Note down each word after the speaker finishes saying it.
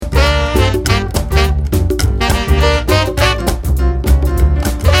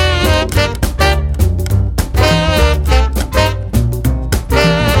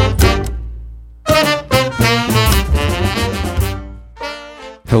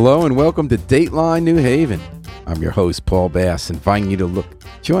Hello and welcome to Dateline New Haven. I'm your host, Paul Bass, inviting you to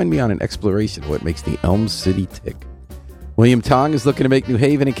join me on an exploration of what makes the Elm City tick. William Tong is looking to make New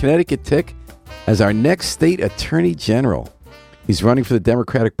Haven and Connecticut tick as our next state attorney general. He's running for the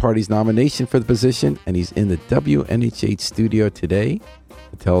Democratic Party's nomination for the position, and he's in the WNHH studio today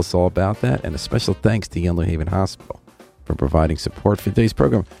to tell us all about that. And a special thanks to Yale New Haven Hospital for providing support for today's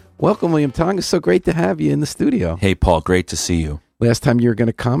program. Welcome, William Tong. It's so great to have you in the studio. Hey, Paul. Great to see you. Last time you were going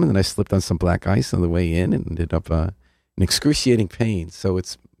to come, and then I slipped on some black ice on the way in and ended up in excruciating pain. So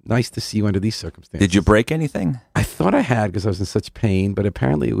it's nice to see you under these circumstances. Did you break anything? I thought I had because I was in such pain, but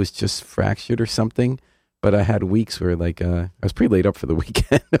apparently it was just fractured or something. But I had weeks where I was pretty laid up for the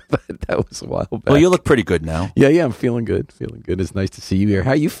weekend, but that was a while back. Well, you look pretty good now. Yeah, I'm feeling good. It's nice to see you here.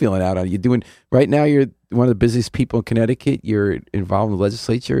 How are you feeling out? Are you doing, right now you're one of the busiest people in Connecticut. You're involved in the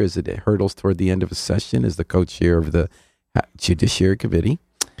legislature as it hurdles toward the end of a session as the co-chair of the Judiciary Committee.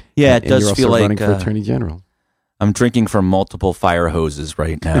 Yeah, it does feel like running for Attorney General. I'm drinking from multiple fire hoses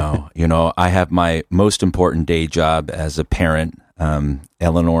right now. I have my most important day job as a parent.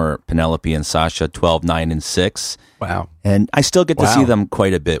 Eleanor, Penelope, and Sasha, 12, 9, and 6. Wow. And I still get to see them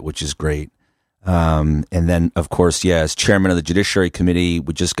quite a bit, which is great. And then, of course, as chairman of the Judiciary Committee,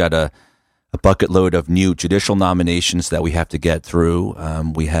 we just got a bucket load of new judicial nominations that we have to get through.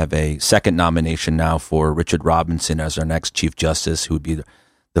 We have a second nomination now for Richard Robinson as our next Chief Justice, who would be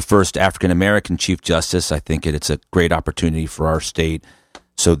the first African-American Chief Justice. I think it's a great opportunity for our state.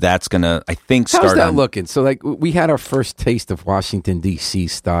 So that's going to, I think, start. How's that looking? So, we had our first taste of Washington, D.C.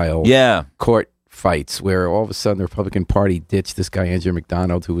 style court fights where all of a sudden the Republican Party ditched this guy, Andrew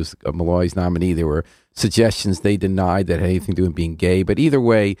McDonald, who was Malloy's nominee. There were suggestions they denied that had anything to do with being gay. But either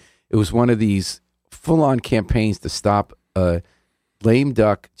way, it was one of these full-on campaigns to stop a lame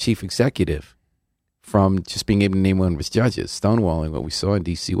duck chief executive from just being able to name one of his judges, stonewalling what we saw in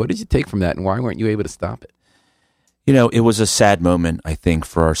D.C. What did you take from that, and why weren't you able to stop it? It was a sad moment, I think,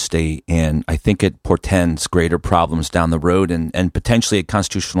 for our state, and I think it portends greater problems down the road and potentially a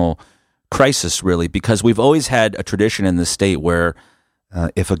constitutional crisis, really, because we've always had a tradition in the state where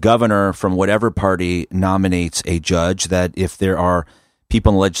if a governor from whatever party nominates a judge, that if there are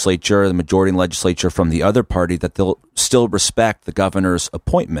people in the legislature, the majority in the legislature from the other party, that they'll still respect the governor's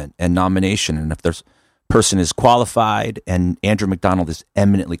appointment and nomination. And if there's person is qualified, and Andrew McDonald is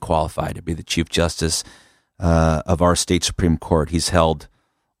eminently qualified to be the Chief Justice of our state Supreme Court. He's held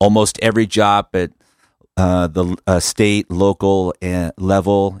almost every job at the state, local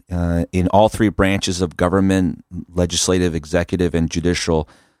level, in all three branches of government, legislative, executive, and judicial.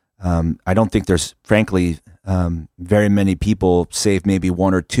 I don't think there's, frankly, very many people, save maybe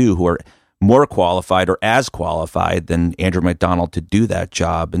one or two, who are more qualified or as qualified than Andrew McDonald to do that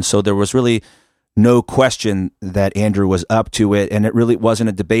job. And so there was really no question that Andrew was up to it, and it really wasn't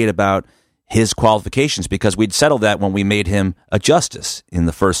a debate about his qualifications, because we'd settled that when we made him a justice in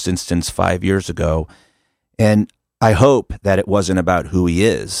the first instance 5 years ago. And I hope that it wasn't about who he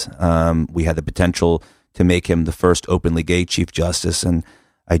is. We had the potential to make him the first openly gay Chief Justice, and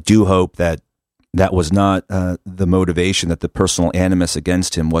I do hope that that was not the motivation, that the personal animus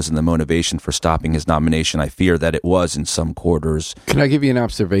against him wasn't the motivation for stopping his nomination. I fear that it was in some quarters. Can I give you an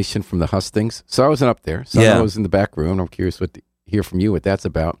observation from the hustings? So I wasn't up there. So I was in the back room. I'm curious to hear from you what that's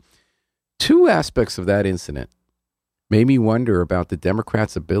about. Two aspects of that incident made me wonder about the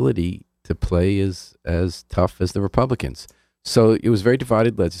Democrats' ability to play as tough as the Republicans. So it was a very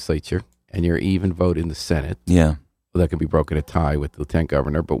divided legislature, and your even vote in the Senate. Yeah. Well, that could be broken a tie with the lieutenant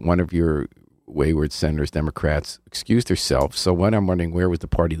governor, but one of your wayward senators, Democrats, excused herself. So one, I'm wondering, where was the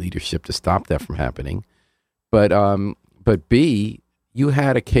party leadership to stop that from happening? But B, you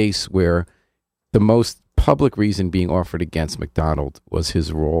had a case where the most public reason being offered against McDonald was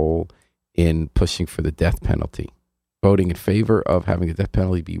his role in pushing for the death penalty, voting in favor of having the death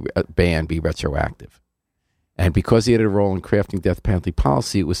penalty be retroactive. And because he had a role in crafting death penalty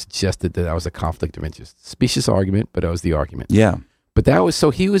policy, it was suggested that was a conflict of interest. Specious argument, but that was the argument. Yeah. But so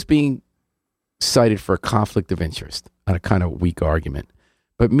he was being cited for a conflict of interest on a kind of weak argument.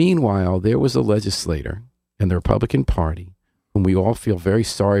 But meanwhile, there was a legislator in the Republican Party whom we all feel very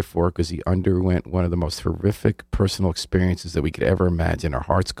sorry for because he underwent one of the most horrific personal experiences that we could ever imagine. Our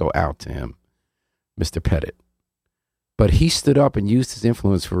hearts go out to him, Mr. Pettit. But he stood up and used his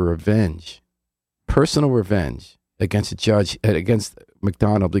influence for revenge, personal revenge, against a judge, against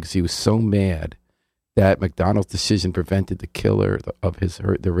McDonald, because he was so mad that McDonald's decision prevented the killer of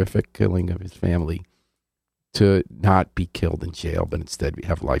the horrific killing of his family to not be killed in jail, but instead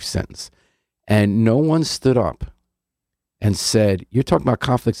have a life sentence. And no one stood up and said, you're talking about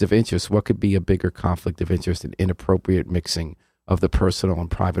conflicts of interest. What could be a bigger conflict of interest than inappropriate mixing of the personal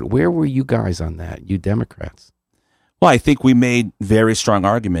and private. Where were you guys on that, you Democrats? Well, I think we made very strong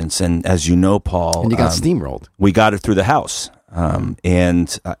arguments, and as you know, Paul, And you got steamrolled. we got it through the House.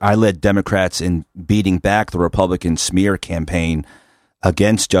 And I led Democrats in beating back the Republican smear campaign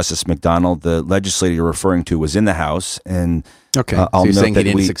against Justice McDonald. The legislator you're referring to was in the House, and Okay, I'll so you're note saying he that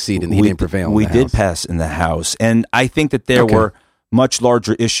didn't we- succeed and he we- didn't prevail in We the did House. pass in the House, and I think that there Okay. were much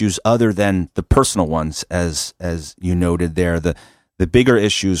larger issues other than the personal ones, as you noted there. The bigger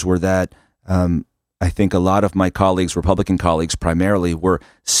issues were that I think a lot of my colleagues, Republican colleagues primarily, were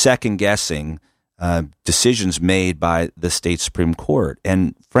second guessing decisions made by the state Supreme Court.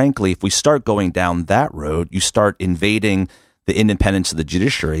 And frankly, if we start going down that road, you start invading the independence of the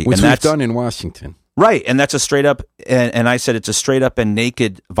judiciary. Which and we've that's done in Washington. right. And that's a straight up, and I said it's a straight up and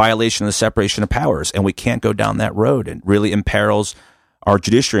naked violation of the separation of powers. And we can't go down that road. It really imperils our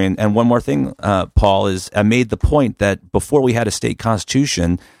judiciary. And one more thing, Paul, is I made the point that before we had a state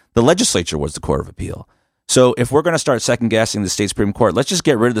constitution, the legislature was the court of appeal. So if we're going to start second guessing the state Supreme Court, let's just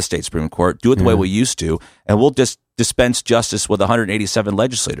get rid of the state Supreme Court, do it the way we used to, and we'll just dispense justice with 187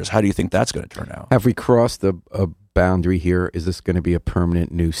 legislators. How do you think that's going to turn out? Have we crossed a boundary here? Is this going to be a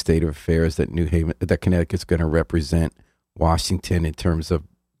permanent new state of affairs that Connecticut's going to represent Washington in terms of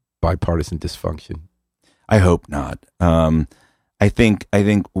bipartisan dysfunction? I hope not. I think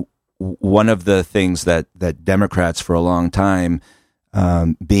one of the things that Democrats for a long time,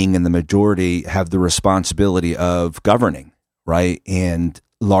 being in the majority, have the responsibility of governing, right? And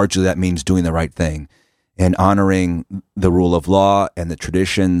largely that means doing the right thing and honoring the rule of law and the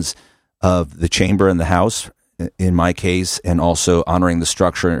traditions of the chamber and the House, in my case, and also honoring the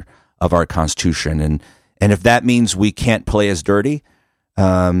structure of our Constitution. And if that means we can't play as dirty,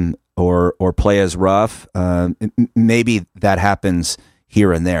 or play as rough, maybe that happens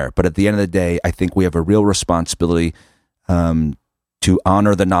here and there. But at the end of the day, I think we have a real responsibility to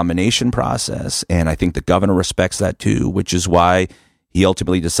honor the nomination process, and I think the governor respects that too, which is why he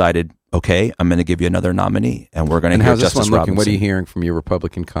ultimately decided, okay, I'm going to give you another nominee, and we're going to hear how's Justice this one looking? Robinson. What are you hearing from your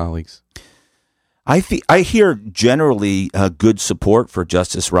Republican colleagues? I hear generally good support for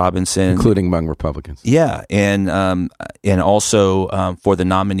Justice Robinson, Including among Republicans. yeah, and also for the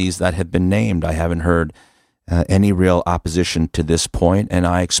nominees that have been named. I haven't heard any real opposition to this point, and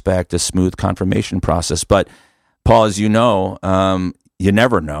I expect a smooth confirmation process. But Paul, as you know, you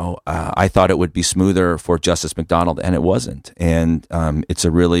never know. I thought it would be smoother for Justice McDonald, and it wasn't. And it's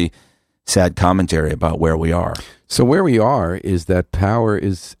a really sad commentary about where we are. So where we are is that power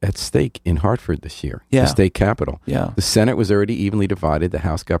is at stake in Hartford this year, Yeah. the state capital. Yeah. The Senate was already evenly divided. The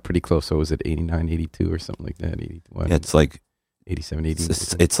House got pretty close. So was it 89, 82 or something like that? 81, It's like 87, 80.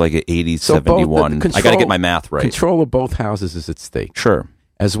 it's like an 80, So both the 71. I got to control- get my math right. Control of both houses is at stake, Sure.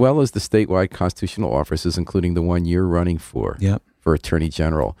 as well as the statewide constitutional offices, including the one you're running for Yep. Attorney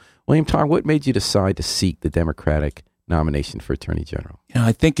General. William Tarr, what made you decide to seek the Democratic nomination for Attorney General?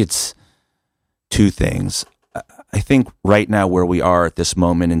 I think it's two things. I think right now where we are at this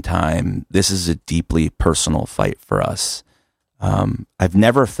moment in time, this is a deeply personal fight for us. I've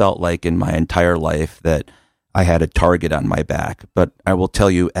never felt like in my entire life that I had a target on my back, but I will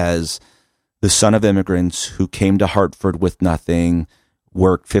tell you, as the son of immigrants who came to Hartford with nothing,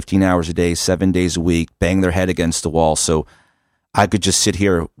 worked 15 hours a day, 7 days a week, banged their head against the wall so I could just sit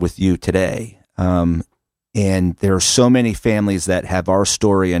here with you today. And there are so many families that have our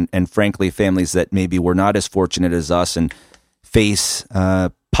story, and frankly, families that maybe were not as fortunate as us and face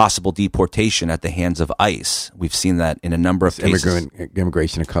possible deportation at the hands of ICE. We've seen that in a number of cases.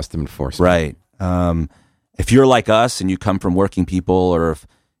 Immigration and Custom Enforcement. Right. If you're like us and you come from working people, or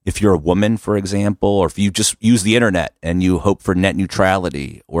if you're a woman, for example, or if you just use the internet and you hope for net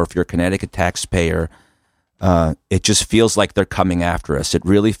neutrality, or if you're a Connecticut taxpayer, it just feels like they're coming after us. It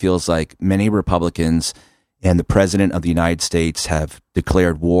really feels like many Republicans and the President of the United States have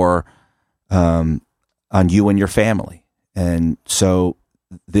declared war on you and your family. And so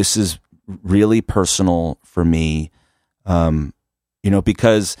this is really personal for me,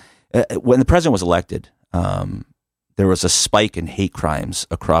 because when the president was elected, there was a spike in hate crimes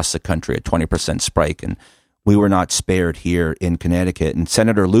across the country, a 20% spike, and we were not spared here in Connecticut. And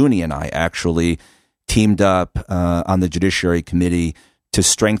Senator Looney and I actually teamed up on the Judiciary Committee to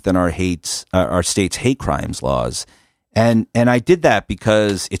strengthen our state's hate crimes laws. And I did that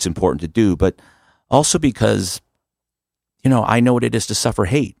because it's important to do, but also because, I know what it is to suffer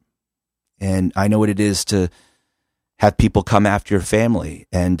hate. And I know what it is to have people come after your family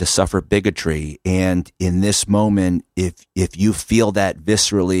and to suffer bigotry. And in this moment, if you feel that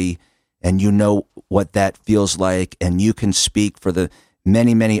viscerally and you know what that feels like, and you can speak for the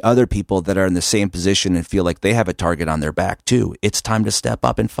many, many other people that are in the same position and feel like they have a target on their back too. It's time to step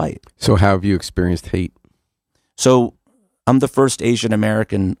up and fight. So how have you experienced hate? So I'm the first Asian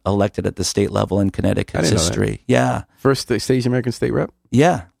American elected at the state level in Connecticut's history. Yeah. First Asian American state rep?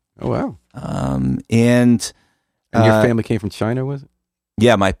 Yeah. Oh, wow. And your family came from China, was it?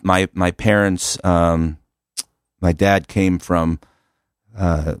 Yeah, my parents, my dad came from,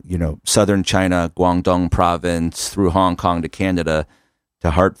 southern China, Guangdong province, through Hong Kong to Canada to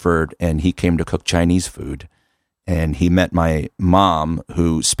Hartford, and he came to cook Chinese food. And he met my mom,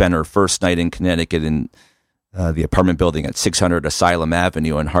 who spent her first night in Connecticut in the apartment building at 600 Asylum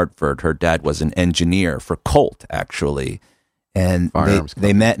Avenue in Hartford. Her dad was an engineer for Colt, actually. And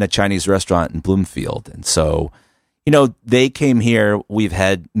they met in a Chinese restaurant in Bloomfield. And so, they came here. We've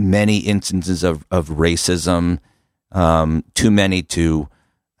had many instances of racism, too many to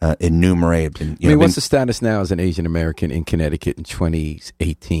enumerate. And, what's the status now as an Asian American in Connecticut in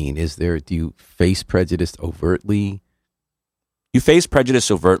 2018? Do you face prejudice overtly? You face prejudice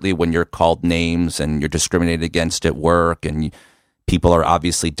overtly when you're called names and you're discriminated against at work, and people are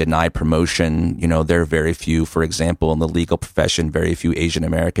obviously denied promotion. There are very few, for example, in the legal profession, very few Asian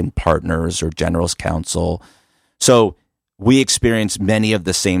American partners or general's counsel. So we experience many of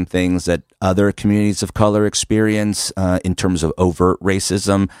the same things that other communities of color experience in terms of overt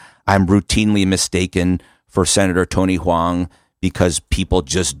racism. I'm routinely mistaken for Senator Tony Hwang because people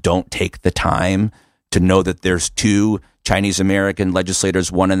just don't take the time to know that there's two Chinese American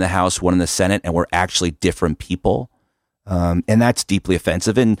legislators, one in the House, one in the Senate, and we're actually different people. And that's deeply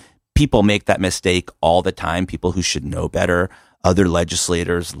offensive. And people make that mistake all the time, people who should know better, other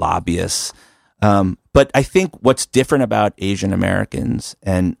legislators, lobbyists. But I think what's different about Asian Americans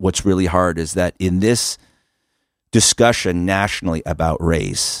and what's really hard is that in this discussion nationally about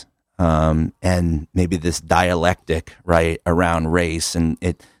race, and maybe this dialectic, right, around race, and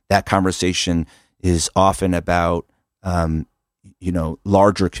that conversation is often about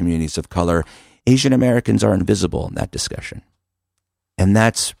larger communities of color. Asian Americans are invisible in that discussion. And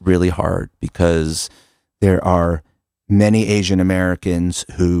that's really hard because there are many Asian Americans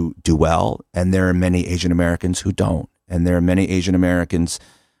who do well, and there are many Asian Americans who don't. And there are many Asian Americans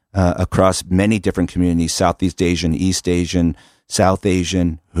across many different communities, Southeast Asian, East Asian, South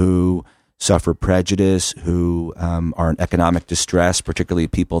Asian, who suffer prejudice, who are in economic distress, particularly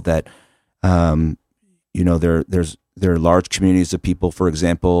people that there are large communities of people, for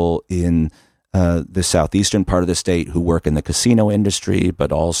example, in the southeastern part of the state who work in the casino industry,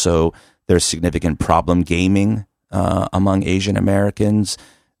 but also there's significant problem gaming among Asian Americans.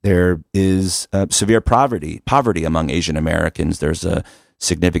 There is severe poverty among Asian Americans. There's a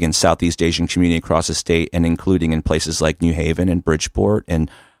significant Southeast Asian community across the state, and including in places like New Haven and Bridgeport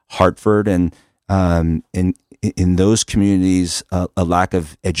and Hartford, and in those communities, a lack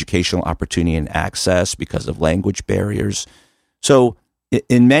of educational opportunity and access because of language barriers. So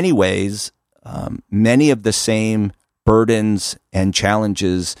in many ways, many of the same burdens and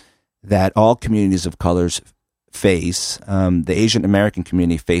challenges that all communities of colors face, the Asian American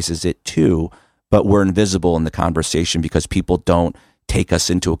community faces it too, but we're invisible in the conversation because people don't take us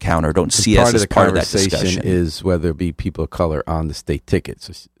into account or don't see us as part of that discussion. Part of the conversation is whether it be people of color on the state ticket.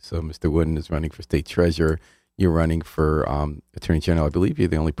 So Mr. Wooden is running for state treasurer. You're running for attorney general. I believe you're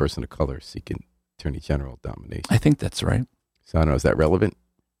the only person of color seeking attorney general nomination. I think that's right. So I don't know, is that relevant?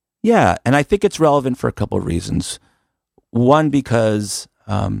 Yeah, and I think it's relevant for a couple of reasons. One, because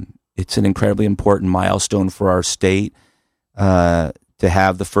it's an incredibly important milestone for our state to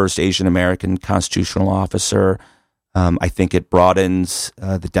have the first Asian American constitutional officer. I think it broadens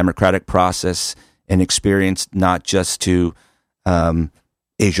the democratic process and experience not just to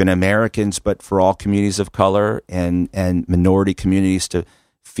Asian Americans, but for all communities of color and minority communities to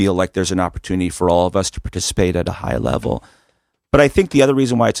feel like there's an opportunity for all of us to participate at a high level. But I think the other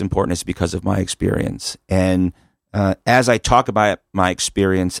reason why it's important is because of my experience. And as I talk about my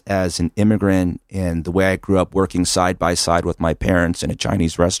experience as an immigrant and the way I grew up working side by side with my parents in a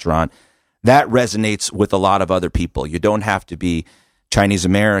Chinese restaurant, that resonates with a lot of other people. You don't have to be Chinese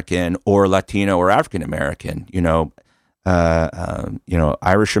American or Latino or African American.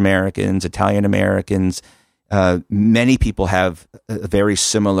 Irish Americans, Italian Americans. Many people have a very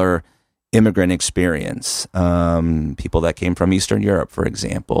similar immigrant experience. People that came from Eastern Europe, for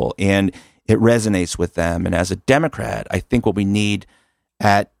example, and it resonates with them. And as a Democrat, I think what we need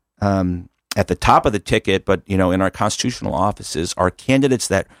at the top of the ticket, but in our constitutional offices, are candidates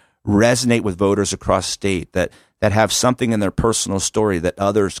that resonate with voters across state, that have something in their personal story that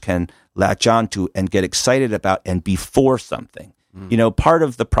others can latch onto and get excited about and be for something. Part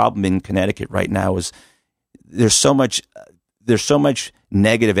of the problem in Connecticut right now is there's so much there's so much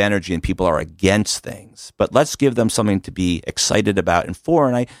negative energy and people are against things, but let's give them something to be excited about and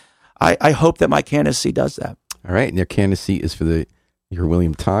for. And I hope that my candidacy does that. All right. And your candidacy is you're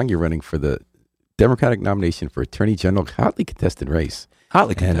William Tong. You're running for the Democratic nomination for Attorney General, hotly contested race.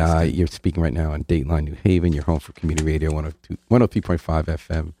 Hotly contested. And you're speaking right now on Dateline New Haven. You're home for community radio 103.5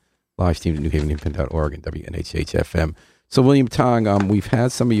 FM, live streamed at newhavenindependent.org and WNHH FM. So, William Tong, we've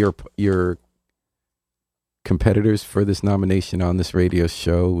had some of your competitors for this nomination on this radio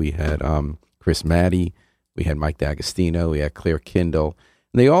show. We had Chris Maddy, we had Mike D'Agostino, we had Claire Kindle.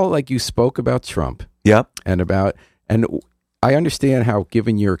 And they all, like you, spoke about Trump. Yep. And I understand how,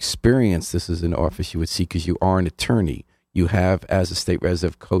 given your experience, this is an office you would see because you are an attorney. You have, as a state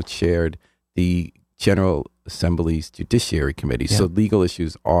representative, co-chaired the General Assembly's Judiciary Committee. Yeah. So legal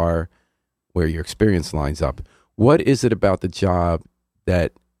issues are where your experience lines up. What is it about the job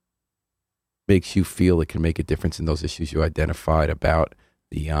that makes you feel it can make a difference in those issues you identified about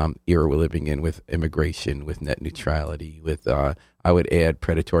the era we're living in with immigration, with net neutrality, with, I would add,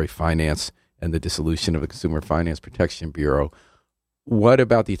 predatory finance and the dissolution of the Consumer Finance Protection Bureau? What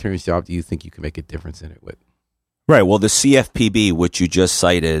about the attorney's job do you think you can make a difference in it with? Right. Well, the CFPB, which you just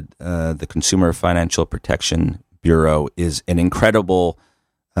cited, the Consumer Financial Protection Bureau, is an incredible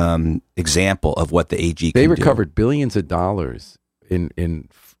example of what the AG can do. They recovered billions of dollars in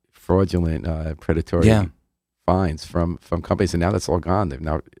fraudulent predatory fines from companies, and now that's all gone. They're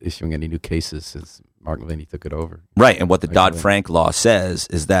not issuing any new cases since Mark Levine took it over. Right. And what the Dodd-Frank law says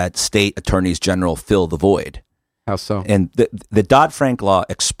is that state attorneys general fill the void. How so? And the Dodd-Frank law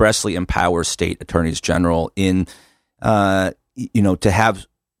expressly empowers state attorneys general in, to have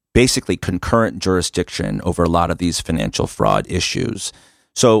basically concurrent jurisdiction over a lot of these financial fraud issues.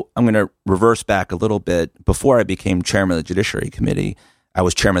 So I'm going to reverse back a little bit. Before I became chairman of the Judiciary Committee, I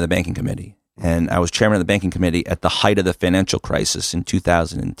was chairman of the Banking Committee. And I was chairman of the Banking Committee at the height of the financial crisis in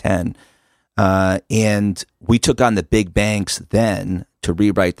 2010. And we took on the big banks then to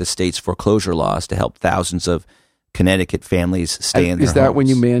rewrite the state's foreclosure laws to help thousands of Connecticut families stay in their homes. Is that when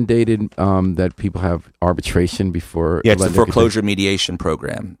you mandated that people have arbitration before? Yeah, it's the foreclosure mediation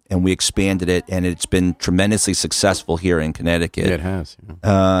program, and we expanded it, and it's been tremendously successful here in Connecticut. Yeah, it has.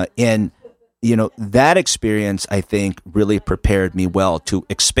 Yeah. And that experience, I think, really prepared me well to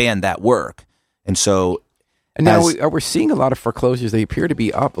expand that work. And so, and now we're seeing a lot of foreclosures. They appear to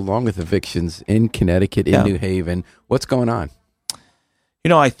be up along with evictions in Connecticut, in New Haven. What's going on?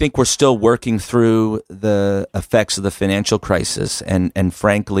 I think we're still working through the effects of the financial crisis, and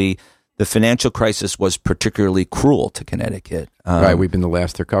frankly, the financial crisis was particularly cruel to Connecticut. Right, we've been the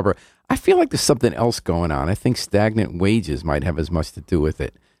last to recover. I feel like there's something else going on. I think stagnant wages might have as much to do with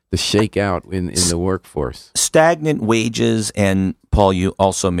it. The shakeout in the workforce. Stagnant wages, and Paul, you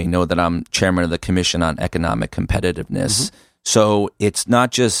also may know that I'm chairman of the Commission on Economic Competitiveness. Mm-hmm. So it's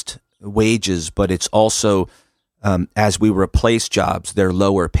not just wages, but it's also as we replace jobs, they're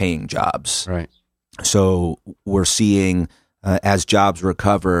lower paying jobs. Right. So we're seeing as jobs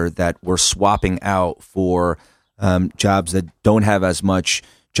recover that we're swapping out for jobs that don't have as much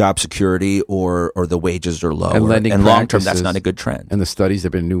job security or the wages are lower. And long term, that's not a good trend. And the studies, there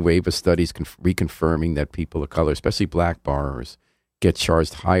have been a new wave of studies reconfirming that people of color, especially black borrowers, get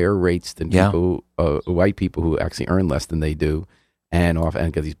charged higher rates than people, white people who actually earn less than they do. And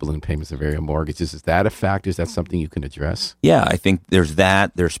get these balloon payments and variable mortgages. Is that a factor? Is that something you can address? Yeah, I think there's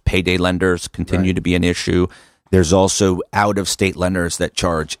that. There's payday lenders continue to be an issue. There's also out-of-state lenders that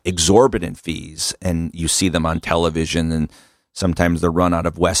charge exorbitant fees, and you see them on television, and sometimes they're run out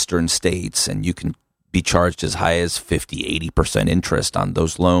of Western states, and you can be charged as high as 50-80% interest on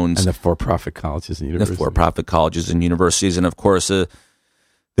those loans. And the for-profit colleges and universities. The for-profit colleges and universities, and of course, the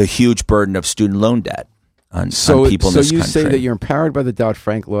huge burden of student loan debt. On people in this country. So you say that you're empowered by the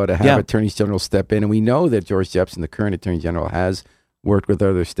Dodd-Frank law to have attorneys general step in, and we know that George Jepsen, the current attorney general, has worked with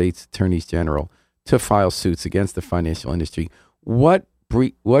other states' attorneys general to file suits against the financial industry. What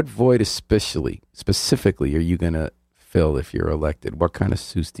void specifically are you going to fill if you're elected? What kind of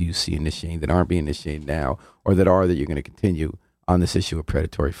suits do you see initiating that aren't being initiated now, or that you're going to continue on this issue of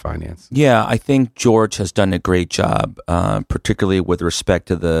predatory finance? Yeah, I think George has done a great job, particularly with respect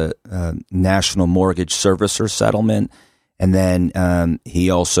to the National Mortgage Servicer settlement. And then he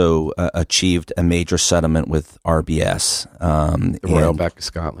also achieved a major settlement with RBS. The Royal Bank of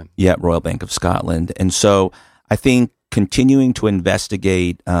Scotland. Yeah, Royal Bank of Scotland. And so I think continuing to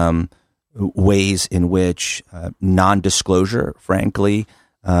investigate ways in which non-disclosure, frankly,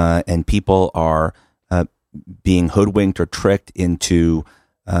 and people are being hoodwinked or tricked into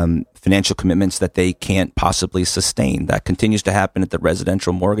financial commitments that they can't possibly sustain. That continues to happen at the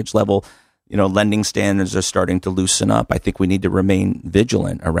residential mortgage level. lending standards are starting to loosen up. I think we need to remain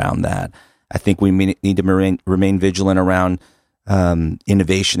vigilant around that. I think we need to remain vigilant around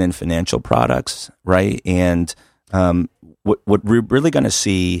innovation in financial products, right? And what we're really going to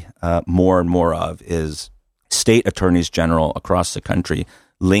see more and more of is state attorneys general across the country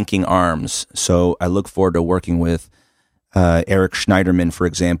linking arms. So I look forward to working with Eric Schneiderman, for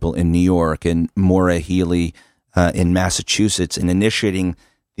example, in New York, and Maura Healey in Massachusetts, and initiating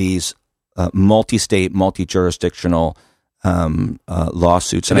these multi-state, multi-jurisdictional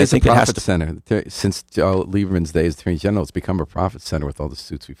lawsuits. And I it's think a it has profit to. center. Since Joe Lieberman's days as Attorney General, it's become a profit center with all the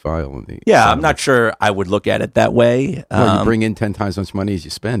suits we file. In the Yeah, I'm not sure I would look at it that way. Well, you bring in 10 times as much money as you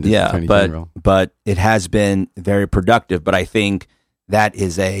spend as Attorney General. But it has been very productive. But I think that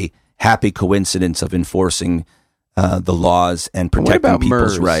is a happy coincidence of enforcing the laws and protecting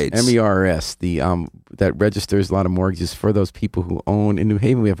people's rights. MERS, that registers a lot of mortgages for those people who own. In New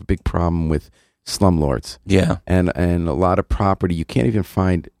Haven, we have a big problem with slumlords. Yeah. And a lot of property, you can't even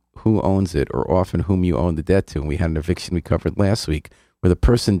find who owns it or often whom you own the debt to. And we had an eviction we covered last week where the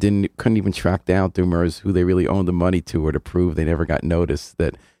person couldn't even track down through MERS who they really owned the money to or to prove they never got notice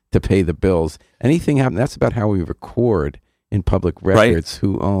that to pay the bills. Anything happened, that's about how we record in public records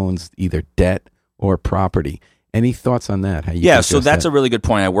who owns either debt or property. Any thoughts on that? So that's a really good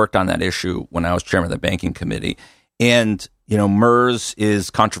point. I worked on that issue when I was chairman of the banking committee. And, MERS is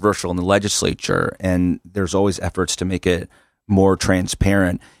controversial in the legislature, and there's always efforts to make it more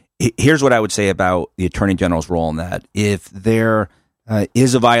transparent. Here's what I would say about the Attorney General's role in that. If there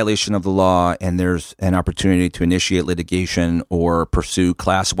is a violation of the law and there's an opportunity to initiate litigation or pursue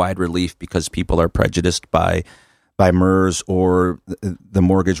class-wide relief because people are prejudiced by MERS or the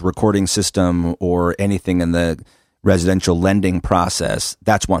mortgage recording system or anything in the residential lending process,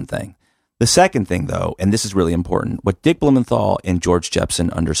 that's one thing. The second thing, though, and this is really important, what Dick Blumenthal and George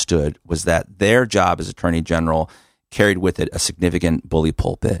Jepsen understood was that their job as Attorney General carried with it a significant bully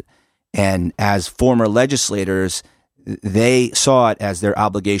pulpit. And as former legislators, they saw it as their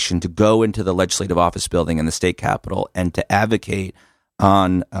obligation to go into the legislative office building in the state capitol and to advocate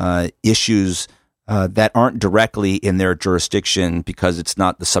on issues that aren't directly in their jurisdiction because it's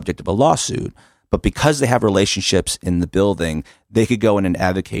not the subject of a lawsuit. But because they have relationships in the building, they could go in and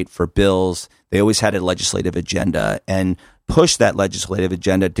advocate for bills. They always had a legislative agenda and push that legislative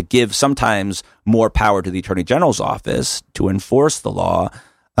agenda to give sometimes more power to the Attorney General's office to enforce the law,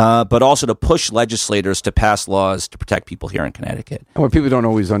 but also to push legislators to pass laws to protect people here in Connecticut. And what people don't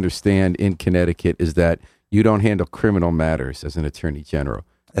always understand in Connecticut is that you don't handle criminal matters as an Attorney General.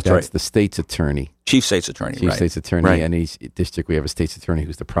 That's right. The state's attorney. Chief state's attorney, Chief state's attorney. Right. And each district, we have a state's attorney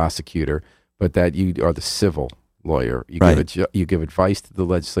who's the prosecutor, but that you are the civil lawyer. You give advice to the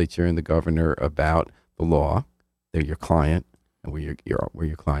legislature and the governor about the law. They're your client, and we're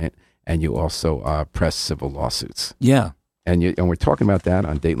your client, and you also press civil lawsuits. Yeah. And we're talking about that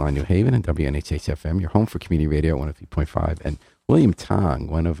on Dateline New Haven and WNHH-FM, your home for community radio, 103.5. And William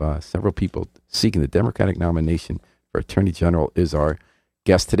Tong, one of several people seeking the Democratic nomination for Attorney General, is our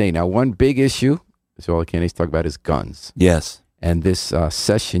guest today. Now, one big issue, as all the candidates talk about, is guns. Yes. And this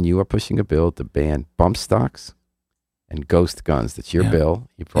session, you are pushing a bill to ban bump stocks and ghost guns. That's your bill.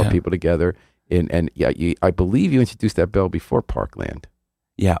 You brought people together. I believe you introduced that bill before Parkland.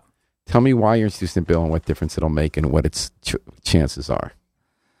 Yeah. Tell me why you're introducing the bill and what difference it'll make and what its chances are.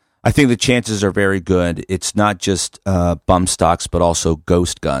 I think the chances are very good. It's not just bump stocks, but also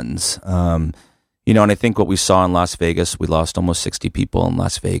ghost guns. And I think what we saw in Las Vegas, we lost almost 60 people in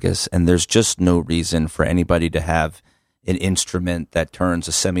Las Vegas, and there's just no reason for anybody to have an instrument that turns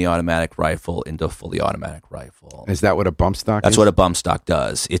a semi-automatic rifle into a fully automatic rifle. Is that what a bump stock is? That's what a bump stock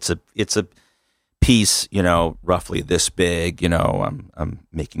does. It's a piece, roughly this big. I'm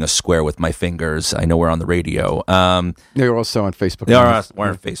making a square with my fingers. I know we're on the radio. They're also on Facebook. We're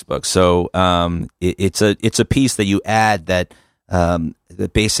on Facebook. So it's a piece that you add that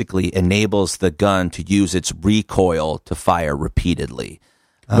basically enables the gun to use its recoil to fire repeatedly,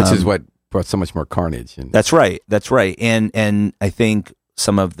 which is what brought so much more carnage. That's right. And I think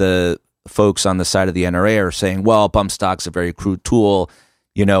some of the folks on the side of the NRA are saying, well, bump stock's a very crude tool.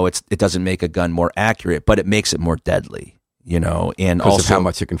 It doesn't make a gun more accurate, but it makes it more deadly. And because also of how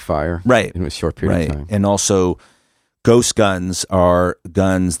much it can fire, right, in a short period of time. And also, ghost guns are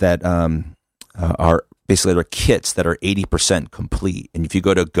guns that are basically they're kits that are 80% complete. And if you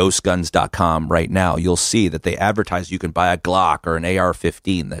go to ghostguns.com right now, you'll see that they advertise you can buy a Glock or an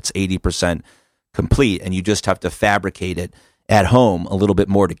AR-15 that's 80% complete, and you just have to fabricate it at home a little bit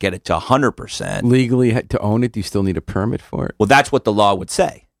more to get it to 100%. Legally, to own it, do you still need a permit for it? Well, that's what the law would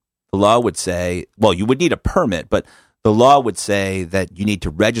say. The law would say, well, you would need a permit, but the law would say that you need to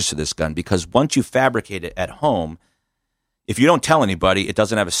register this gun because once you fabricate it at home, if you don't tell anybody, it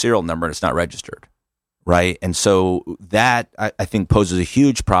doesn't have a serial number and it's not registered, right? And so that, I think, poses a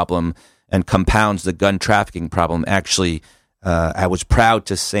huge problem and compounds the gun trafficking problem. Actually, I was proud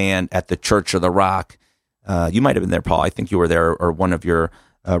to stand at the Church of the Rock. You might have been there, Paul. I think you were there, or one of your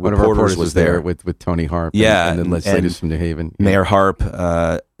reporters was there with Tony Harp. Yeah, and the legislators from New Haven. Yeah. Mayor Harp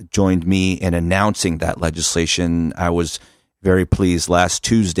joined me in announcing that legislation. I was very pleased last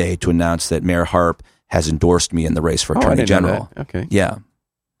Tuesday to announce that Mayor Harp has endorsed me in the race for Attorney General. Okay. Yeah.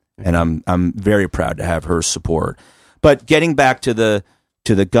 And I'm very proud to have her support. But getting back to the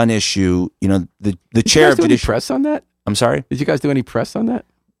gun issue, the chair of Did you guys do any judicial press on that? I'm sorry? Did you guys do any press on that?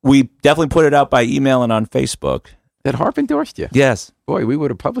 We definitely put it out by email and on Facebook. That Harp endorsed you? Yes. Boy, we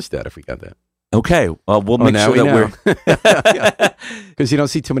would have published that if we got that. Okay. Well, we'll make sure that we're because you don't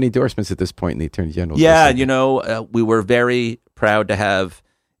see too many endorsements at this point in the Attorney General. Yeah, we were very proud to have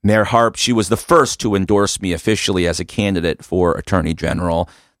Mayor Harp. She was the first to endorse me officially as a candidate for Attorney General.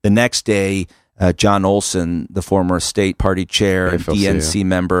 The next day, John Olson, the former state party chair, and DNC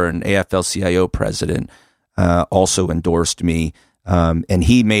member, and AFL-CIO president, also endorsed me. And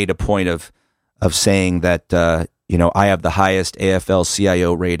he made a point of saying that I have the highest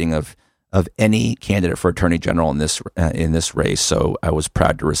AFL-CIO rating of any candidate for Attorney General in this race. So I was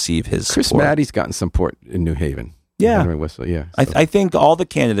proud to receive his Chris support. Maddy's gotten support in New Haven. Yeah, Whistle. Yeah. So. I think all the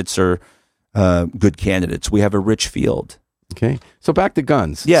candidates are good candidates. We have a rich field. Okay, so back to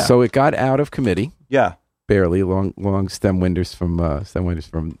guns. Yeah. So it got out of committee. Yeah. Barely, long stem winders from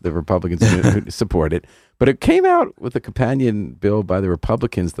the Republicans who support it. But it came out with a companion bill by the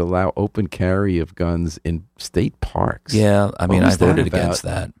Republicans to allow open carry of guns in state parks. Yeah, I mean, I voted against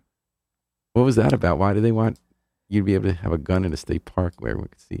that. What was that about? Why do they want you to be able to have a gun in a state park where everyone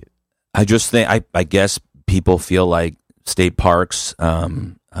can see it? I just think, I guess people feel like state parks,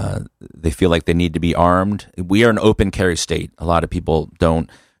 they feel like they need to be armed. We are an open carry state. A lot of people don't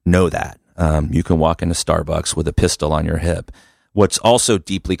know that. You can walk into Starbucks with a pistol on your hip. What's also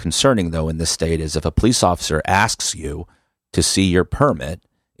deeply concerning, though, in this state is if a police officer asks you to see your permit,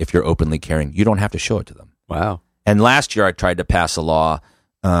 if you're openly carrying, you don't have to show it to them. Wow. And last year I tried to pass a law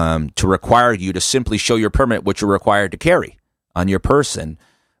to require you to simply show your permit, which you're required to carry on your person,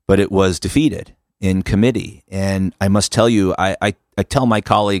 but it was defeated in committee. And I must tell you, I tell my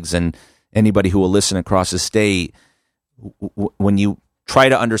colleagues and anybody who will listen across the state, when you try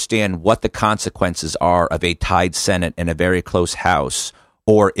to understand what the consequences are of a tied Senate and a very close House,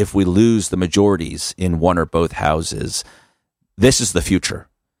 or if we lose the majorities in one or both houses, this is the future.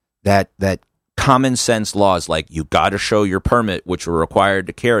 That common sense laws like you got to show your permit, which you're required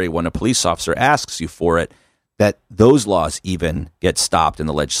to carry when a police officer asks you for it, that those laws even get stopped in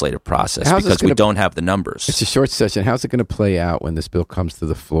the legislative process because we don't have the numbers. It's a short session. How's it going to play out when this bill comes to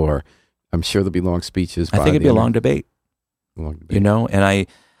the floor? I'm sure there'll be long speeches. I think it'd be a long debate. And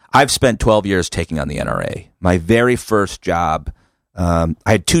I've spent 12 years taking on the NRA. My very first job, I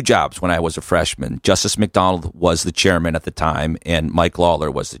had two jobs when I was a freshman. Justice McDonald was the chairman at the time, and Mike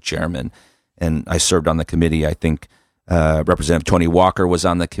Lawler was the chairman. And I served on the committee. I think Representative Tony Walker was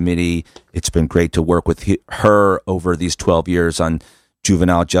on the committee. It's been great to work with her over these 12 years on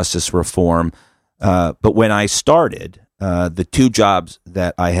juvenile justice reform. But when I started, the two jobs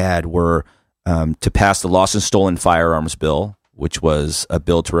that I had were to pass the Lost and Stolen Firearms Bill, which was a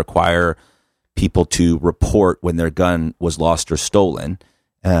bill to require people to report when their gun was lost or stolen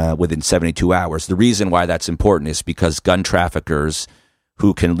within 72 hours. The reason why that's important is because gun traffickers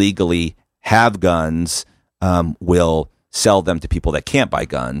who can legally have guns will sell them to people that can't buy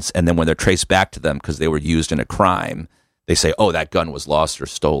guns. And then when they're traced back to them because they were used in a crime, they say, oh, that gun was lost or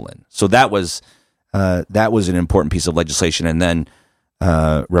stolen. So that was an important piece of legislation. And then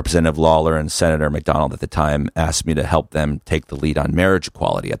Representative Lawler and Senator McDonald at the time asked me to help them take the lead on marriage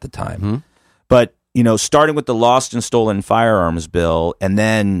equality at the time. Mm-hmm. But, starting with the Lost and Stolen Firearms Bill and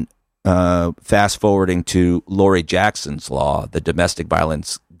then fast forwarding to Lori Jackson's law, the domestic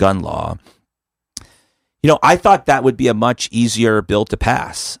violence gun law, I thought that would be a much easier bill to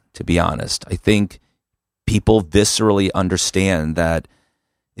pass, to be honest. I think people viscerally understand that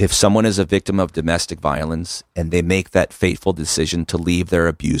if someone is a victim of domestic violence and they make that fateful decision to leave their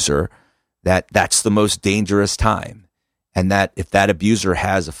abuser, that's the most dangerous time. And that if that abuser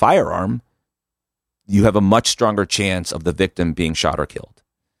has a firearm, you have a much stronger chance of the victim being shot or killed.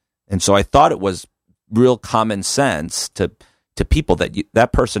 And so I thought it was real common sense to people that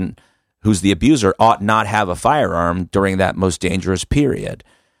that person who's the abuser ought not have a firearm during that most dangerous period.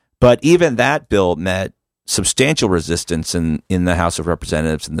 But even that bill met substantial resistance in the House of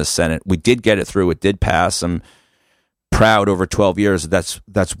Representatives and the Senate. We did get it through. It did pass. I'm proud over 12 years. That's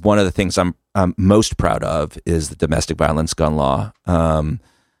one of the things I'm most proud of is the domestic violence gun law.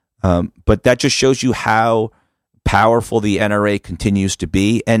 But that just shows you how powerful the NRA continues to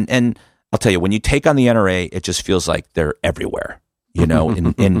be. And I'll tell you, when you take on the NRA, it just feels like they're everywhere,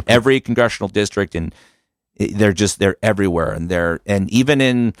 in every congressional district, and they're everywhere. And even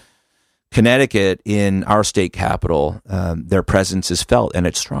in Connecticut, in our state capital, their presence is felt and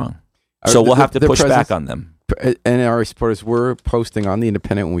it's strong. So we'll have to push back on them. And our supporters were posting on the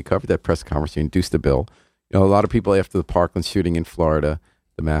Independent when we covered that press conference. You induced the bill. A lot of people after the Parkland shooting in Florida,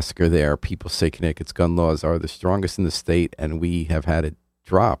 the massacre there, people say Connecticut's gun laws are the strongest in the state, and we have had a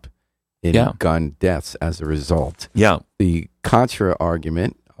drop in gun deaths as a result. Yeah. The contra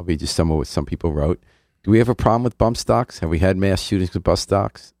argument, I'll be just some of what some people wrote. Do we have a problem with bump stocks? Have we had mass shootings with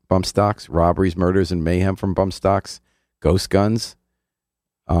bump stocks, robberies, murders, and mayhem from bump stocks, ghost guns?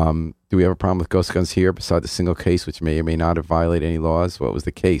 Do we have a problem with ghost guns here besides the single case, which may or may not have violated any laws? What was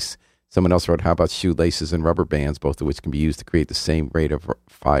the case? Someone else wrote, how about shoelaces and rubber bands, both of which can be used to create the same rate of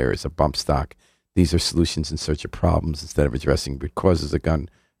fire as a bump stock? These are solutions in search of problems instead of addressing root causes of gun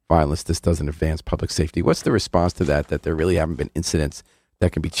violence. This doesn't advance public safety. What's the response to that there really haven't been incidents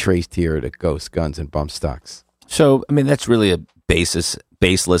that can be traced here to ghost guns and bump stocks? So, that's really a baseless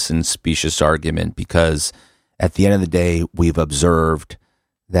and specious argument, because at the end of the day, we've observed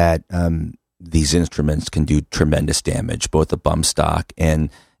that these instruments can do tremendous damage, both the bump stock, and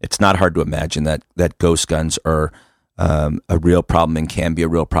it's not hard to imagine that ghost guns are a real problem and can be a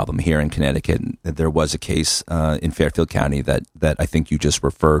real problem here in Connecticut. There was a case in Fairfield County that I think you just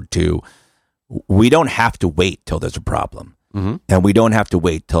referred to. We don't have to wait till there's a problem. Mm-hmm. And we don't have to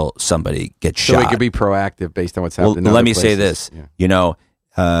wait till somebody gets shot. So we could be proactive based on what's happening. Well, let me say this.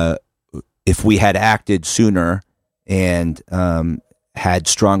 Yeah. If we had acted sooner and had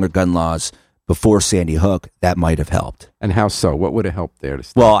stronger gun laws before Sandy Hook, that might have helped. And how so? What would have helped there?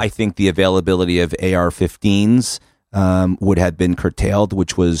 Well, I think the availability of AR-15s would have been curtailed,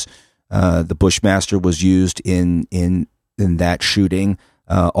 which was the Bushmaster was used in that shooting.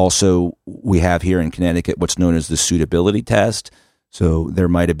 Also, we have here in Connecticut what's known as the suitability test. So there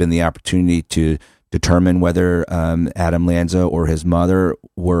might have been the opportunity to determine whether Adam Lanza or his mother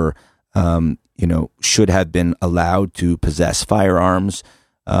were should have been allowed to possess firearms.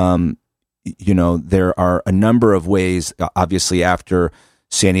 There are a number of ways. Obviously, after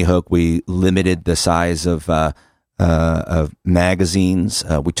Sandy Hook, we limited the size of magazines.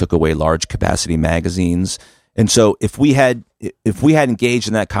 We took away large capacity magazines, and so if we had engaged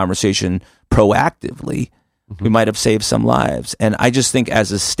in that conversation proactively, we might have saved some lives. And I just think,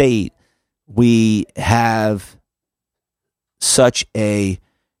 as a state, we have such a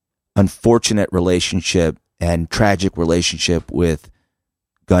unfortunate relationship and tragic relationship with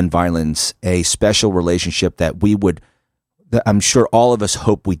gun violence, a special relationship that I'm sure all of us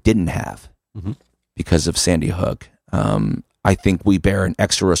hope we didn't have because of Sandy Hook. I think we bear an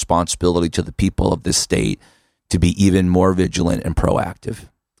extra responsibility to the people of this state to be even more vigilant and proactive.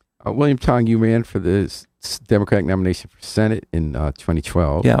 William Tong, you ran for the Democratic nomination for Senate in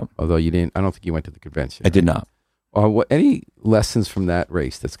 2012. Yeah. Although you didn't, I don't think you went to the convention. I did not. Any lessons from that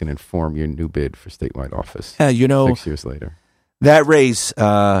race that's going to inform your new bid for statewide office? 6 years later. That race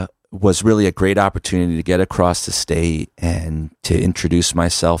was really a great opportunity to get across the state and to introduce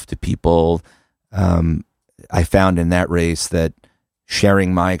myself to people. I found in that race that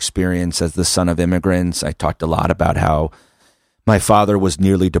sharing my experience as the son of immigrants, I talked a lot about how my father was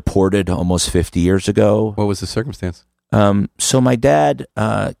nearly deported almost 50 years ago. What was the circumstance? So my dad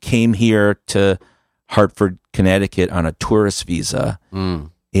came here to Hartford, Connecticut on a tourist visa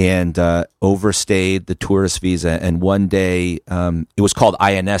and overstayed the tourist visa. And one day, it was called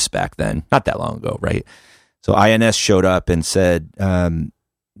INS back then, not that long ago, right? So INS showed up and said,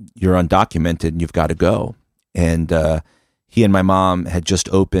 you're undocumented and you've got to go. And he and my mom had just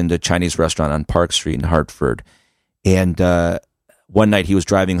opened a Chinese restaurant on Park Street in Hartford. And one night he was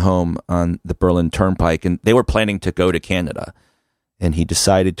driving home on the Berlin Turnpike, and they were planning to go to Canada. And he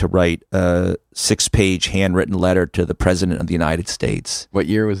decided to write a 6-page handwritten letter to the President of the United States. What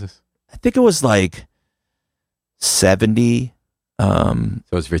year was this? I think it was like 70. So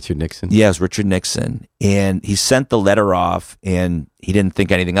it was Richard Nixon? Yeah, it was Richard Nixon. And he sent the letter off, and he didn't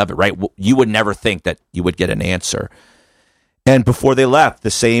think anything of it, right? You would never think that you would get an answer. And before they left,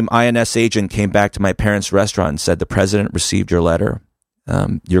 the same INS agent came back to my parents' restaurant and said, the President received your letter.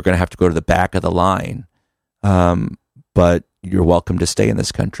 You're going to have to go to the back of the line. But you're welcome to stay in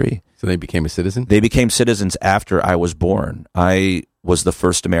this country. So they became a citizen? They became citizens after I was born. I was the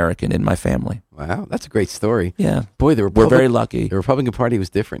first American in my family. Wow, that's a great story. Yeah. Boy, we're very lucky. The Republican Party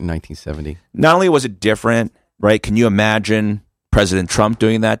was different in 1970. Not only was it different, right? Can you imagine President Trump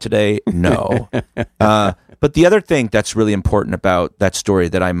doing that today? No. But the other thing that's really important about that story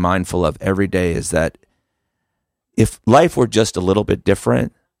that I'm mindful of every day is that if life were just a little bit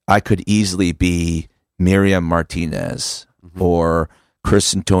different, I could easily be Miriam Martinez or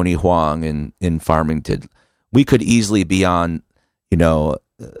Chris and Tony Huang in Farmington. We could easily be on,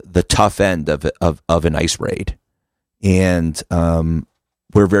 the tough end of an ICE raid. And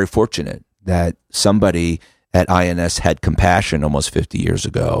we're very fortunate that somebody at INS had compassion almost 50 years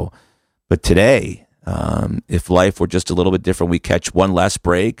ago. But today, if life were just a little bit different, we catch one less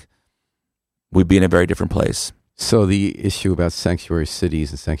break, we'd be in a very different place. So the issue about sanctuary cities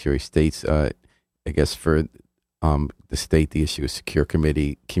and sanctuary states, I guess for the state, the issue is secure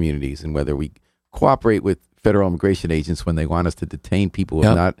communities and whether we cooperate with federal immigration agents when they want us to detain people who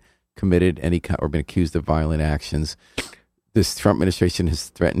have not committed any or been accused of violent actions. This Trump administration has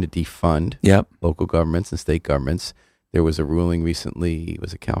threatened to defund local governments and state governments. There was a ruling recently,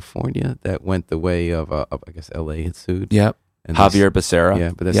 was it California, that went the way of I guess L.A. had sued. Yep. And Javier Becerra.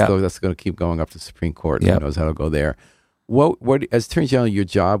 Yeah, but that's going to keep going up to the Supreme Court. Who knows how to go there. What as Attorney General, your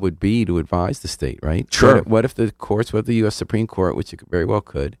job would be to advise the state, right? Sure. What if the courts, what if the U.S. Supreme Court, which it very well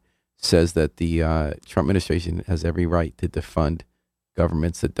could, says that the Trump administration has every right to defund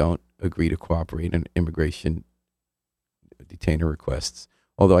governments that don't agree to cooperate in immigration detainer requests?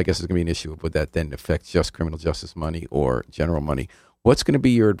 Although I guess there's going to be an issue of would that then affect just criminal justice money or general money? What's going to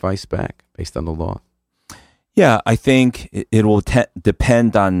be your advice back based on the law? Yeah, I think it will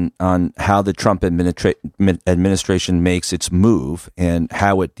depend on how the Trump administration makes its move and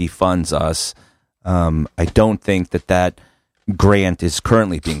how it defunds us. I don't think that grant is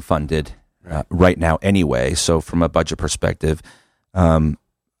currently being funded right now anyway. So from a budget perspective, I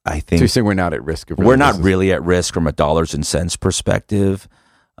think... So you're saying we're not at risk? We're not really at risk from a dollars and cents perspective.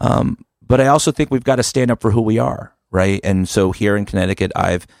 But I also think we've got to stand up for who we are, right? And so here in Connecticut,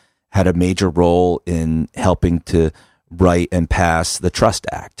 I've had a major role in helping to write and pass the Trust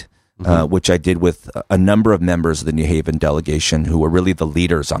Act, which I did with a number of members of the New Haven delegation who were really the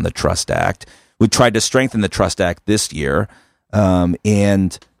leaders on the Trust Act. We tried to strengthen the Trust Act this year.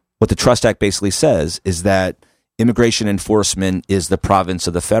 And what the Trust Act basically says is that immigration enforcement is the province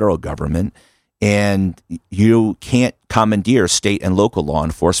of the federal government, and you can't commandeer state and local law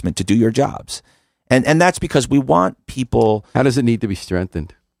enforcement to do your jobs. And that's because we want people... How does it need to be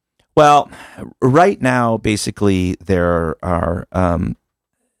strengthened? Well, right now, basically, there are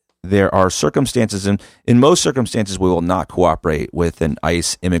circumstances, and in most circumstances, we will not cooperate with an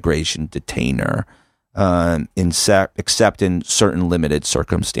ICE immigration detainer, except in certain limited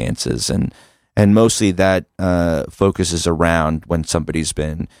circumstances, and mostly that focuses around when somebody's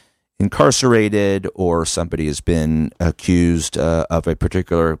been incarcerated or somebody has been accused of a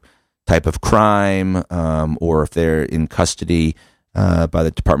particular type of crime, or if they're in custody by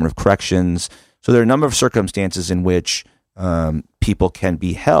the Department of Corrections. So there are a number of circumstances in which people can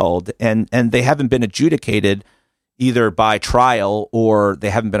be held, and they haven't been adjudicated either by trial or they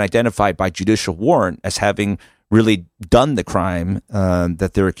haven't been identified by judicial warrant as having really done the crime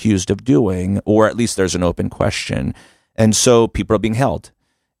that they're accused of doing, or at least there's an open question. And so people are being held.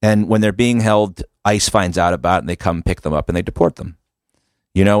 And when they're being held, ICE finds out about it and they come pick them up and they deport them.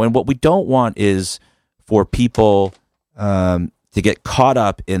 And what we don't want is for people to get caught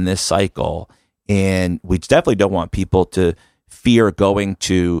up in this cycle. And we definitely don't want people to fear going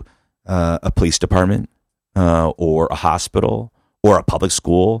to a police department or a hospital or a public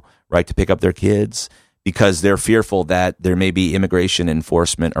school, right, to pick up their kids, because they're fearful that there may be immigration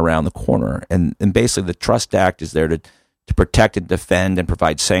enforcement around the corner. And basically the Trust Act is there to protect and defend and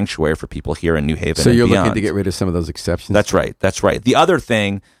provide sanctuary for people here in New Haven. So you're beyond. Looking to get rid of some of those exceptions? That's right. The other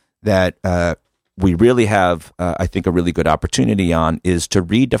thing that we really have, I think, a really good opportunity on is to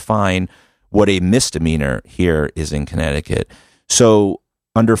redefine what a misdemeanor here is in Connecticut. So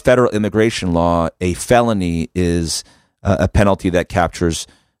under federal immigration law, a felony is a penalty that captures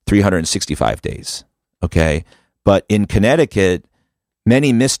 365 days. Okay. But in Connecticut,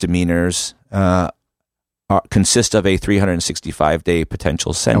 many misdemeanors consist of a 365-day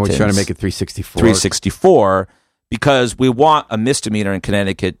potential sentence. And we're trying to make it 364. 364, because we want a misdemeanor in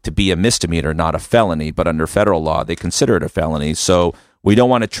Connecticut to be a misdemeanor, not a felony. But under federal law, they consider it a felony. So we don't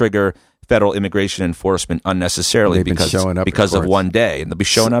want to trigger federal immigration enforcement unnecessarily because of one day. And they'll be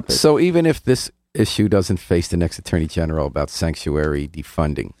showing up. So even if this issue doesn't face the next Attorney General about sanctuary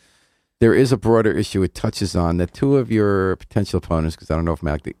defunding, there is a broader issue it touches on that two of your potential opponents, because I don't know if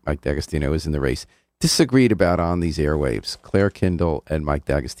Mike D'Agostino is in the race, disagreed about on these airwaves. Claire Kindle and Mike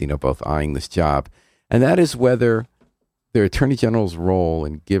D'Agostino both eyeing this job. And that is whether the Attorney General's role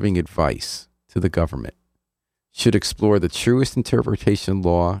in giving advice to the government should explore the truest interpretation of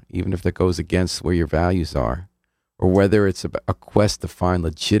law, even if that goes against where your values are, or whether it's a quest to find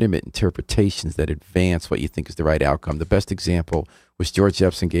legitimate interpretations that advance what you think is the right outcome. The best example was George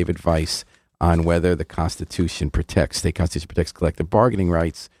Jepsen gave advice on whether the Constitution protects, state Constitution protects collective bargaining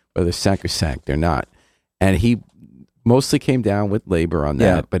rights, whether they're sacrosanct or not. And he mostly came down with labor on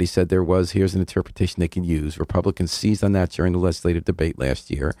that, but he said here's an interpretation they can use. Republicans seized on that during the legislative debate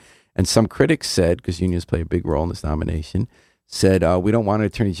last year. And some critics said, because unions play a big role in this nomination, said, we don't want an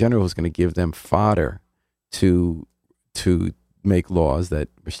attorney general who's going to give them fodder to make laws that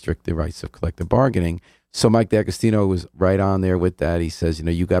restrict the rights of collective bargaining. So Mike D'Agostino was right on there with that. He says,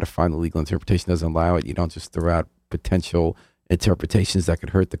 you got to find the legal interpretation that doesn't allow it. You don't just throw out potential interpretations that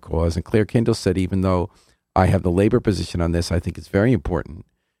could hurt the cause. And Claire Kindle said, even though I have the labor position on this, I think it's very important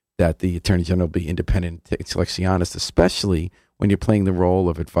that the attorney general be independent, intellectually honest, especially when you're playing the role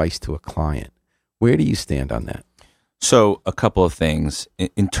of advice to a client. Where do you stand on that? So a couple of things.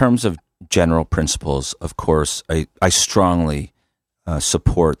 In terms of general principles, of course, I strongly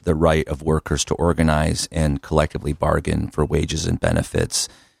support the right of workers to organize and collectively bargain for wages and benefits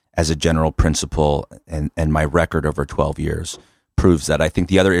as a general principle, and my record over 12 years proves that. I think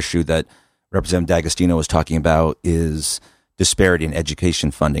the other issue that Representative D'Agostino was talking about is disparity in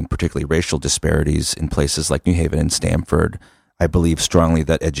education funding, particularly racial disparities in places like New Haven and Stamford. I believe strongly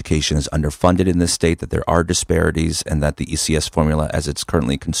that education is underfunded in this state, that there are disparities, and that the ECS formula as it's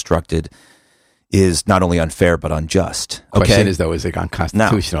currently constructed is not only unfair but unjust. Question is, though, is it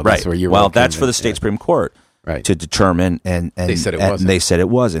unconstitutional? No, right. That's where you're that's for the state Supreme Court to determine, and they said it wasn't. And they said it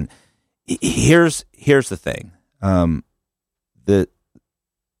wasn't. Here's the thing. The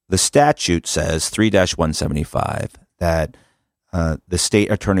statute says 3-175 that the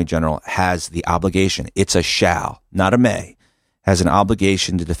state attorney general has the obligation. It's a shall, not a may. Has an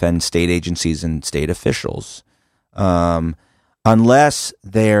obligation to defend state agencies and state officials, unless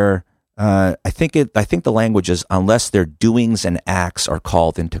they're. I think the language is unless their doings and acts are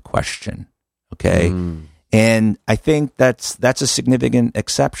called into question. Okay, and I think that's a significant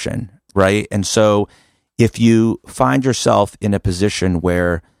exception, right? And so, if you find yourself in a position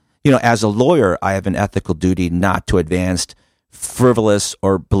where, as a lawyer, I have an ethical duty not to advance frivolous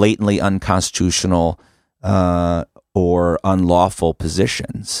or blatantly unconstitutional or unlawful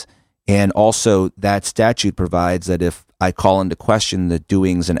positions. And also that statute provides that if I call into question the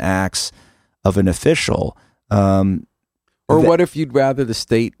doings and acts of an official. What if you'd rather the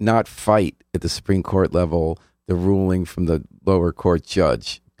state not fight at the Supreme Court level the ruling from the lower court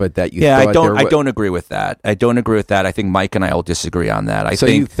judge, but that you I don't agree with that. I don't agree with that. I think Mike and I will disagree on that.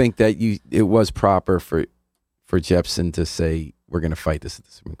 You think that it was proper for Jepsen to say we're going to fight this at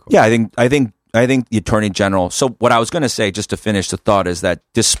the Supreme Court? Yeah, I think the Attorney General. So what I was going to say, just to finish the thought, is that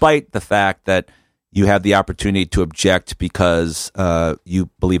despite the fact that you have the opportunity to object because you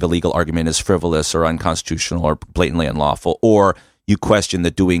believe a legal argument is frivolous or unconstitutional or blatantly unlawful, or you question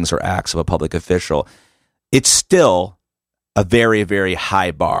the doings or acts of a public official, it's still a very, very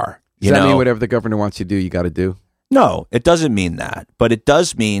high bar. Does that mean whatever the governor wants you to do, you got to do? No, it doesn't mean that. But it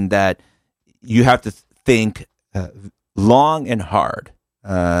does mean that you have to think long and hard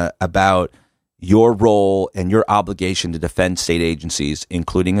about your role and your obligation to defend state agencies,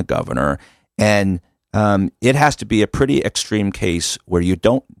 including a governor. And it has to be a pretty extreme case where you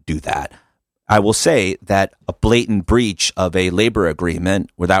don't do that. I will say that a blatant breach of a labor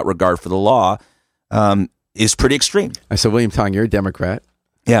agreement without regard for the law is pretty extreme. So, William Tong, you're a Democrat.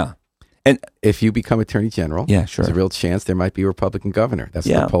 Yeah. And if you become Attorney General, sure, there's a real chance there might be a Republican governor. That's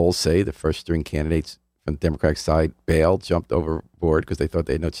what the polls say. The first string candidates from the Democratic side bailed, jumped overboard because they thought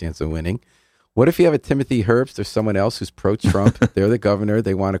they had no chance of winning. What if you have a Timothy Herbst or someone else who's pro-Trump? They're the governor.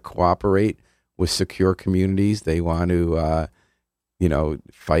 They want to cooperate with secure communities. They want to,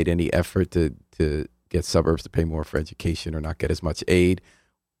 fight any effort to get suburbs to pay more for education or not get as much aid.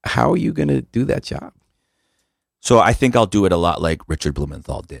 How are you going to do that job? So I think I'll do it a lot like Richard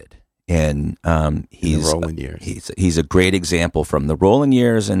Blumenthal did. And he's the Roland years. He's a great example from the Roland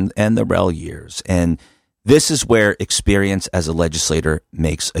years and the Rel years. And this is where experience as a legislator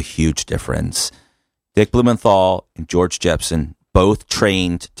makes a huge difference. Dick Blumenthal and George Jepsen both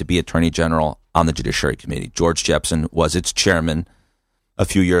trained to be Attorney General on the Judiciary Committee. George Jepsen was its chairman a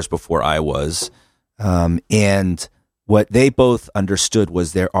few years before I was. And what they both understood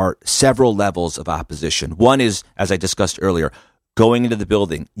was there are several levels of opposition. One is, as I discussed earlier, going into the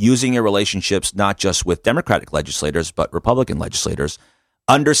building, using your relationships not just with Democratic legislators, but Republican legislators,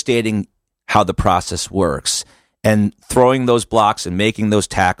 understanding how the process works, and throwing those blocks and making those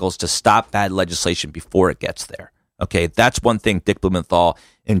tackles to stop bad legislation before it gets there. Okay, that's one thing Dick Blumenthal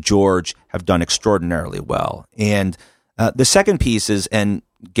and George have done extraordinarily well. And the second piece is, and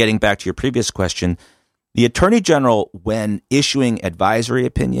getting back to your previous question, the Attorney General, when issuing advisory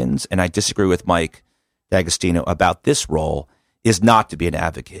opinions, and I disagree with Mike D'Agostino about this role, is not to be an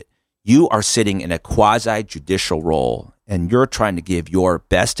advocate. You are sitting in a quasi-judicial role, and you're trying to give your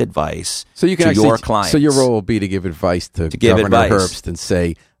best advice to your clients. So your role will be to give advice to Governor Herbst and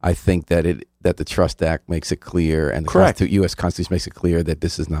say, I think that the Trust Act makes it clear, and the U.S. Constitution makes it clear that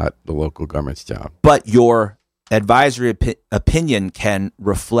this is not the local government's job. But your advisory opinion can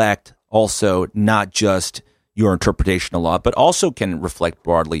reflect also not just your interpretation of law, but also can reflect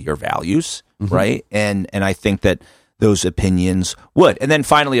broadly your values, right? And I think that those opinions would. And then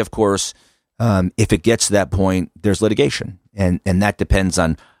finally, of course, if it gets to that point, there's litigation. And that depends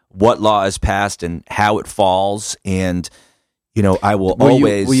on what law is passed and how it falls. And, I will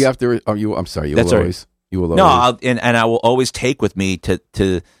always... Will you have to... I'm sorry, you will always... No, and I will always take with me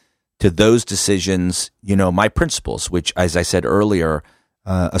to those decisions, my principles, which, as I said earlier,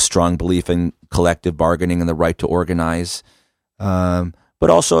 a strong belief in collective bargaining and the right to organize, but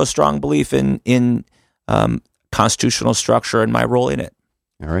also a strong belief in constitutional structure and my role in it.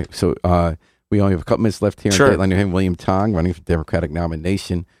 All right. So we only have a couple minutes left here. Sure. On Dateline New Haven. William Tong, running for Democratic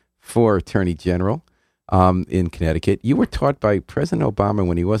nomination for Attorney General in Connecticut. You were taught by President Obama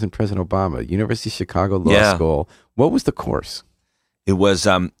when he wasn't President Obama, University of Chicago Law School. What was the course? It was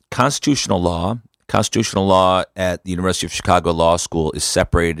constitutional law. Constitutional law at the University of Chicago Law School is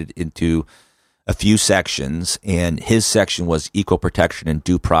separated into a few sections, and his section was equal protection and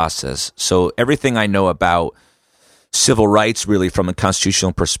due process. So everything I know about civil rights, really from a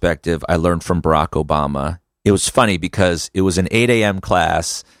constitutional perspective, I learned from Barack Obama. It was funny because it was an 8 a.m.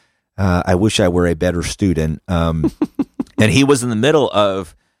 class. I wish I were a better student. And he was in the middle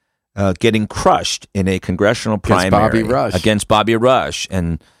of getting crushed in a congressional primary against Bobby Rush.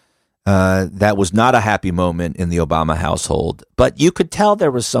 And that was not a happy moment in the Obama household. But you could tell there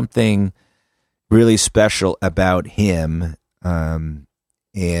was something really special about him. And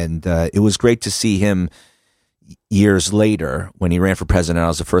it was great to see him years later when he ran for president. I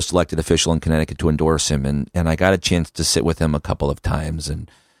was the first elected official in Connecticut to endorse him. And I got a chance to sit with him a couple of times. And,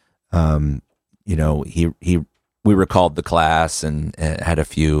 we recalled the class and had a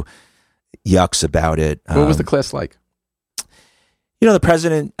few yucks about it. What was the class like? The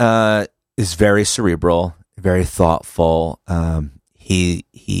president is very cerebral, very thoughtful.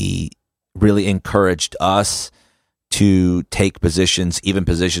 He really encouraged us to take positions, even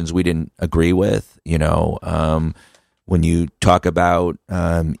positions we didn't agree with. When you talk about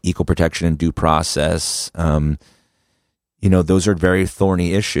equal protection and due process, those are very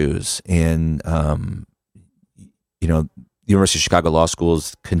thorny issues. And, the University of Chicago Law School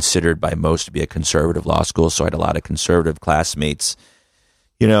is considered by most to be a conservative law school. So I had a lot of conservative classmates,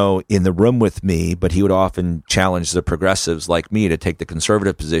 in the room with me, but he would often challenge the progressives like me to take the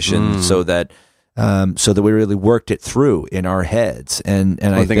conservative position so that we really worked it through in our heads. And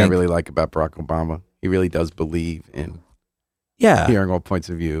One thing I really like about Barack Obama, he really does believe in hearing all points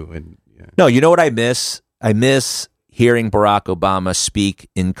of view. And no, you know what I miss? I miss hearing Barack Obama speak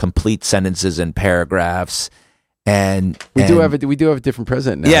in complete sentences and paragraphs. And we do have a different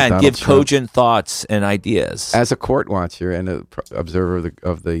president now. Yeah, and Donald give Trump. cogent thoughts and ideas. As a court watcher and an observer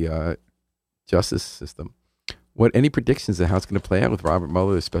of the justice system, any predictions of how it's going to play out with Robert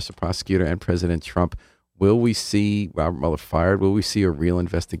Mueller, the special prosecutor, and President Trump? Will we see Robert Mueller fired? Will we see a real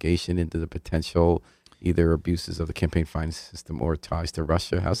investigation into the potential either abuses of the campaign finance system or ties to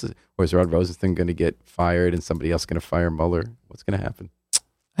Russia? Or is Rod Rosenstein going to get fired and somebody else going to fire Mueller? What's going to happen?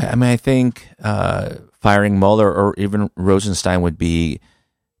 I think firing Mueller or even Rosenstein would be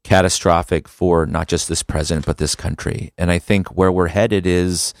catastrophic for not just this president, but this country. And I think where we're headed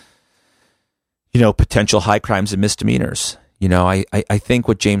is, potential high crimes and misdemeanors. I think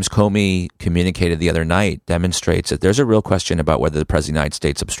what James Comey communicated the other night demonstrates that there's a real question about whether the President of the United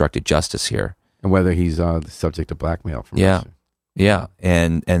States obstructed justice here. And whether he's the subject of blackmail from Russia. Yeah,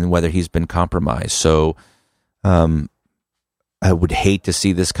 and whether he's been compromised. So I would hate to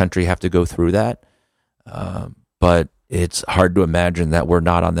see this country have to go through that, but it's hard to imagine that we're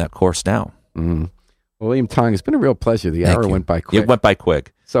not on that course now. Mm-hmm. Well, William Tong, it's been a real pleasure. The hour went by quick. It went by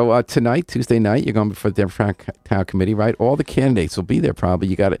quick. So tonight, Tuesday night, you're going before the Democratic Town Committee, right? All the candidates will be there probably.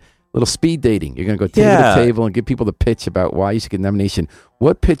 You got a little speed dating. You're going to go to the table and give people the pitch about why you should get a nomination.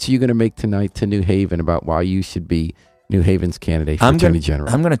 What pitch are you going to make tonight to New Haven about why you should be New Haven's candidate for Attorney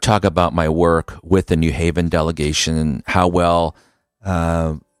General? I'm going to talk about my work with the New Haven delegation and how well,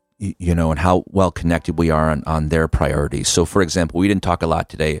 and how well connected we are on their priorities. So, for example, we didn't talk a lot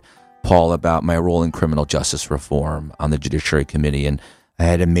today Paul, about my role in criminal justice reform on the Judiciary Committee, and I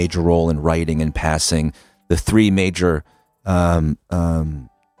had a major role in writing and passing the three major,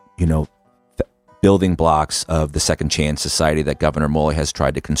 building blocks of the Second Chance Society that Governor Molloy has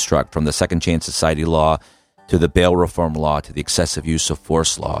tried to construct, from the Second Chance Society law to the bail reform law to the excessive use of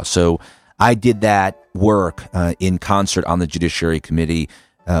force law. So I did that work in concert on the Judiciary Committee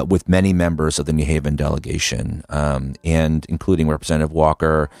with many members of the New Haven delegation, and including Representative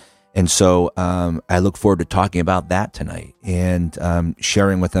Walker. And so I look forward to talking about that tonight and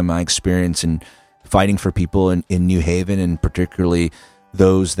sharing with them my experience in fighting for people in New Haven, and particularly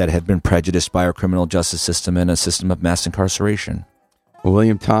those that have been prejudiced by our criminal justice system and a system of mass incarceration.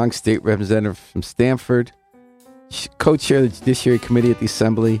 William Tong, State Representative from Stamford, co-chair of the Judiciary Committee at the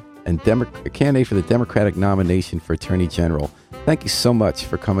Assembly, and candidate for the Democratic nomination for Attorney General. Thank you so much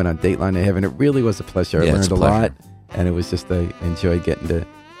for coming on Dateline New Haven. It really was a pleasure. I learned a lot, and it was just, I enjoyed getting to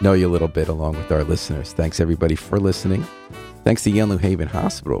know you a little bit along with our listeners. Thanks, everybody, for listening. Thanks to Yale New Haven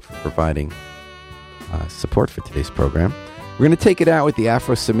Hospital for providing support for today's program. We're going to take it out with the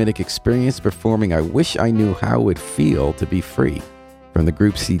Afro-Semitic Experience performing I Wish I Knew How It Would Feel to Be Free from the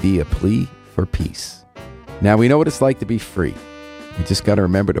group CD, A Plea for Peace. Now, we know what it's like to be free. We just got to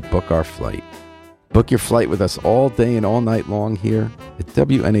remember to book our flight. Book your flight with us all day and all night long here at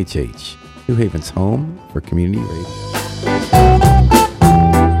WNHH, New Haven's home for community radio.